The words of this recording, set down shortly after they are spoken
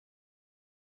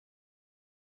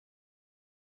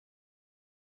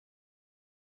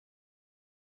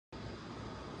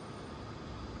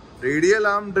Radial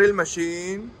arm drill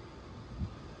machine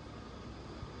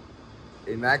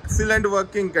in excellent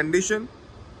working condition.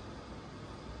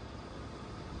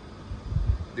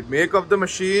 The make of the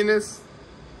machine is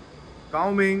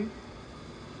Kaoming,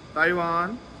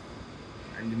 Taiwan,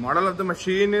 and the model of the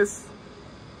machine is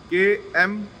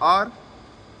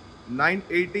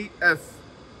KMR-980.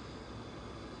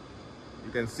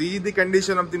 You can see the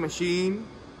condition of the machine.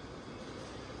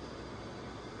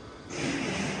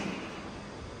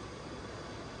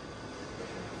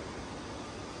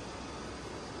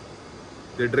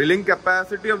 The drilling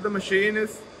capacity of the machine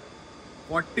is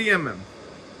 40 mm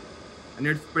and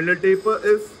its spindle taper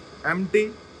is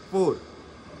MT4.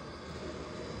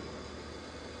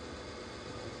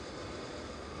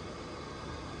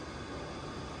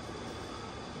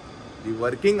 The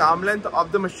working arm length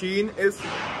of the machine is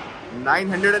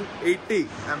 980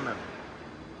 mm.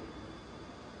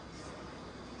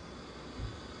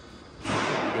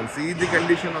 You can see the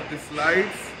condition of the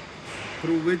slides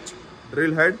through which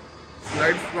drill head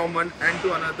slides from one end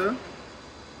to another.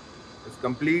 It's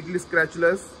completely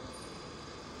scratchless.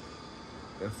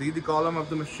 You can see the column of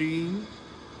the machine.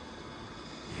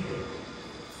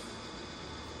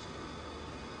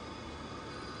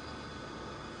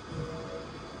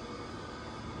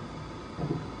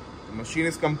 The machine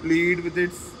is complete with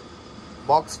its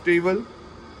box table,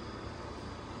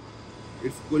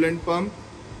 its coolant pump,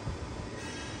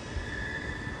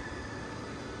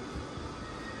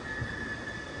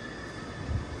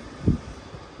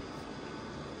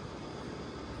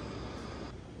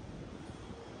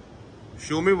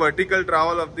 show me vertical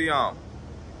trowel of the arm.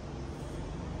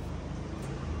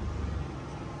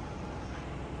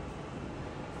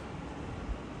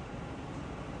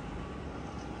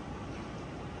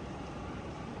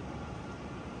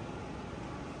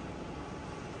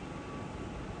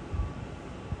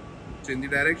 Change the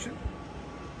direction.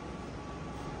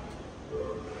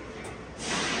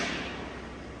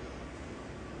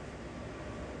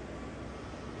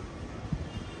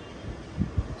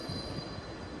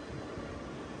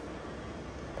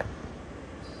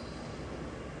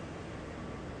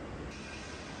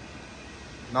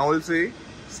 Now we'll see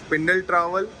spindle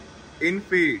trowel in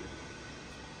feed.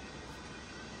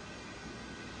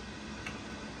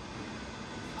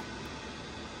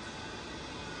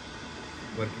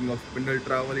 Working of spindle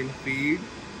trowel in feed.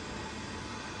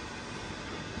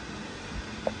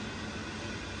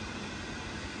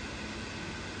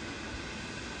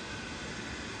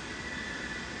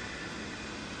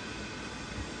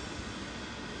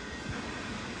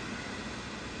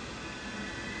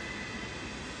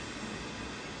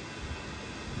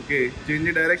 Okay, change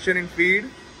the direction in feed.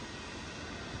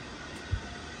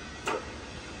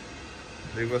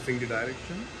 Reversing the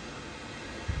direction.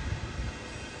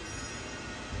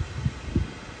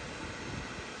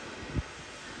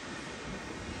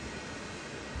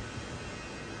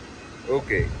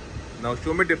 Okay, now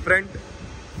show me different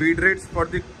feed rates for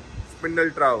the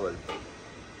spindle trowel.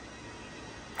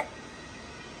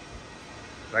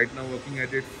 Right now working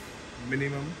at its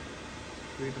minimum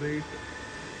feed rate.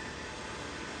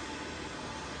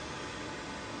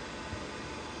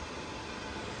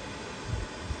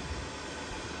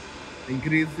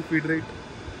 Increase the feed rate.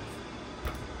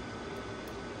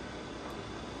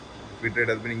 Feed rate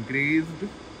has been increased.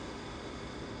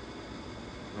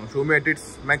 Now show me at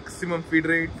its maximum feed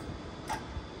rate.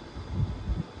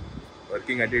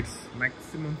 Working at its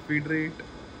maximum feed rate.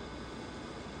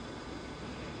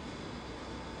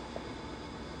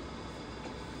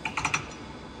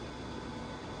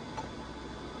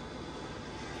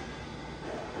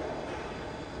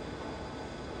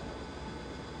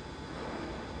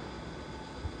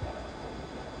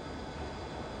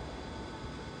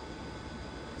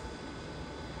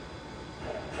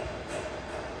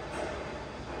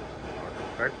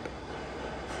 Cut.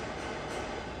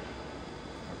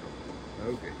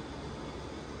 Okay.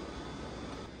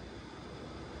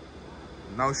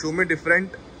 Now show me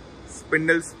different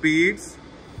spindle speeds.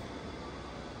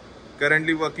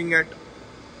 Currently working at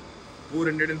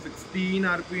 416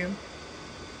 RPM.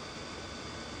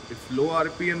 Its low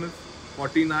RPM is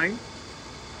 49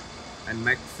 and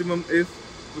maximum is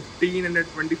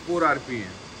 1524 RPM.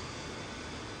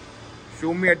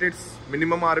 Show me at its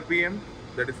minimum RPM,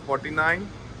 that is 49.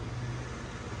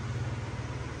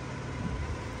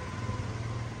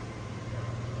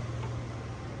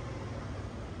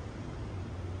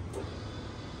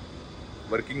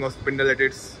 Working of spindle at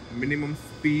its minimum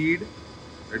speed,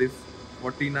 that is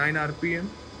 49 RPM.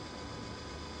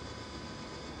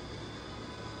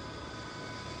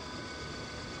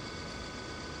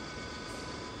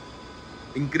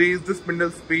 Increase the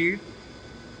spindle speed.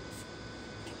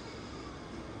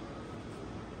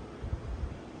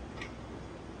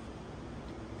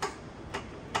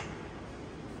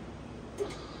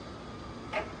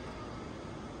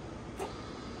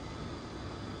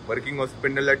 Working of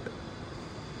spindle at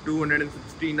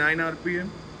 269 RPM.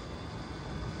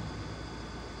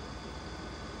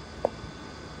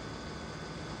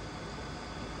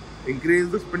 Increase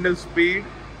the spindle speed.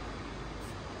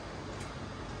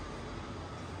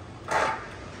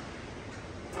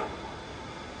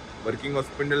 Working of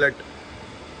spindle at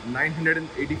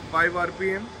 985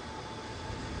 RPM.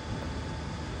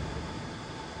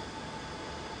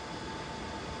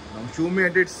 Now show me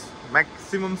at its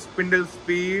maximum spindle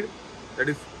speed, that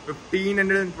is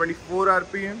 1524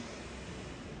 RPM.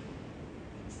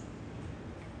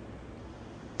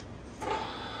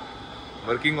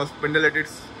 Working of spindle at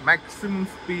its maximum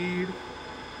speed,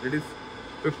 that is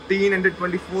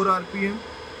 1524 RPM.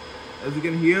 As you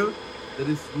can hear, there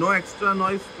is no extra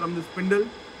noise from the spindle.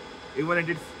 Even at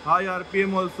its high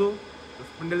RPM also, the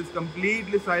spindle is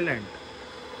completely silent.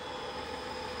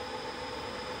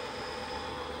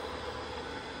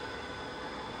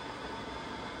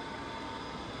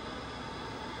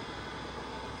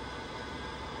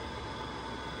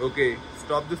 Okay,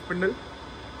 stop the spindle.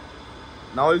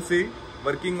 Now we'll see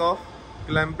working of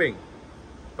clamping.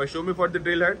 First show me for the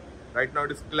drill head. Right now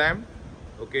it is clamped.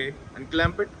 Okay,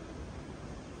 unclamp it.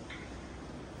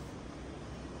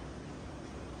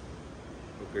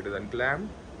 Okay, it is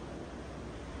unclamped.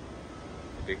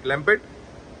 Okay, clamp it.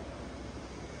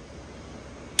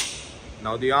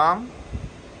 Now the arm.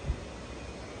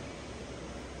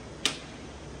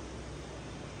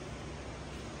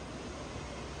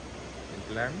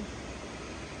 Clamp.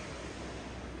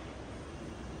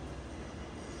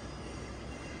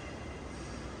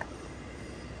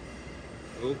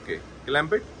 Okay,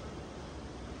 clamp it.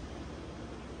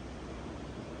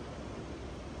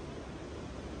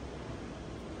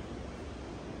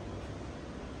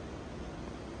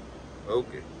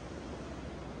 Okay.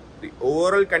 The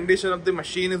overall condition of the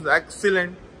machine is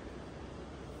excellent.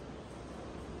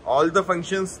 All the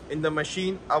functions in the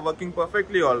machine are working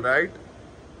perfectly all right.